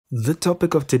The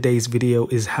topic of today's video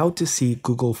is how to see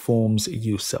Google Forms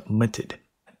you submitted.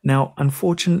 Now,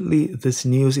 unfortunately, this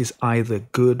news is either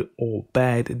good or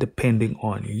bad depending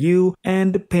on you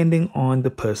and depending on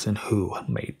the person who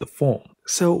made the form.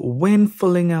 So when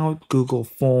filling out Google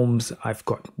Forms, I've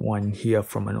got one here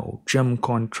from an old gym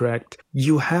contract,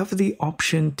 you have the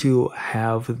option to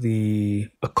have a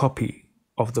copy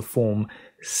of the form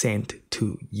sent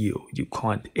to you. You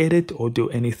can't edit or do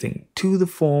anything to the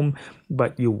form,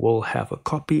 but you will have a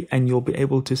copy and you'll be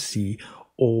able to see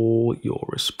all your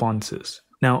responses.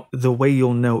 Now, the way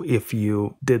you'll know if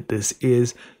you did this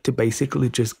is to basically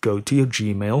just go to your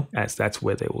Gmail, as that's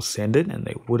where they will send it, and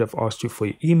they would have asked you for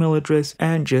your email address,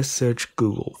 and just search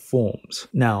Google Forms.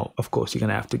 Now, of course, you're going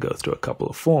to have to go through a couple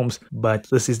of forms, but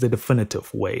this is the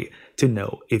definitive way to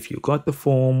know if you got the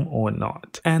form or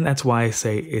not. And that's why I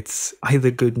say it's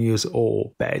either good news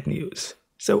or bad news.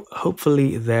 So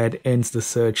hopefully that ends the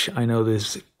search. I know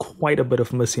there's quite a bit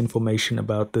of misinformation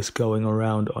about this going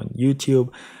around on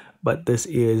YouTube, but this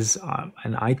is,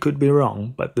 and I could be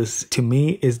wrong, but this to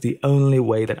me is the only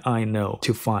way that I know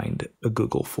to find a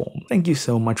Google form. Thank you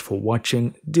so much for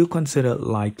watching. Do consider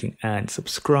liking and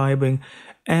subscribing,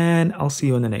 and I'll see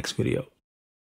you in the next video.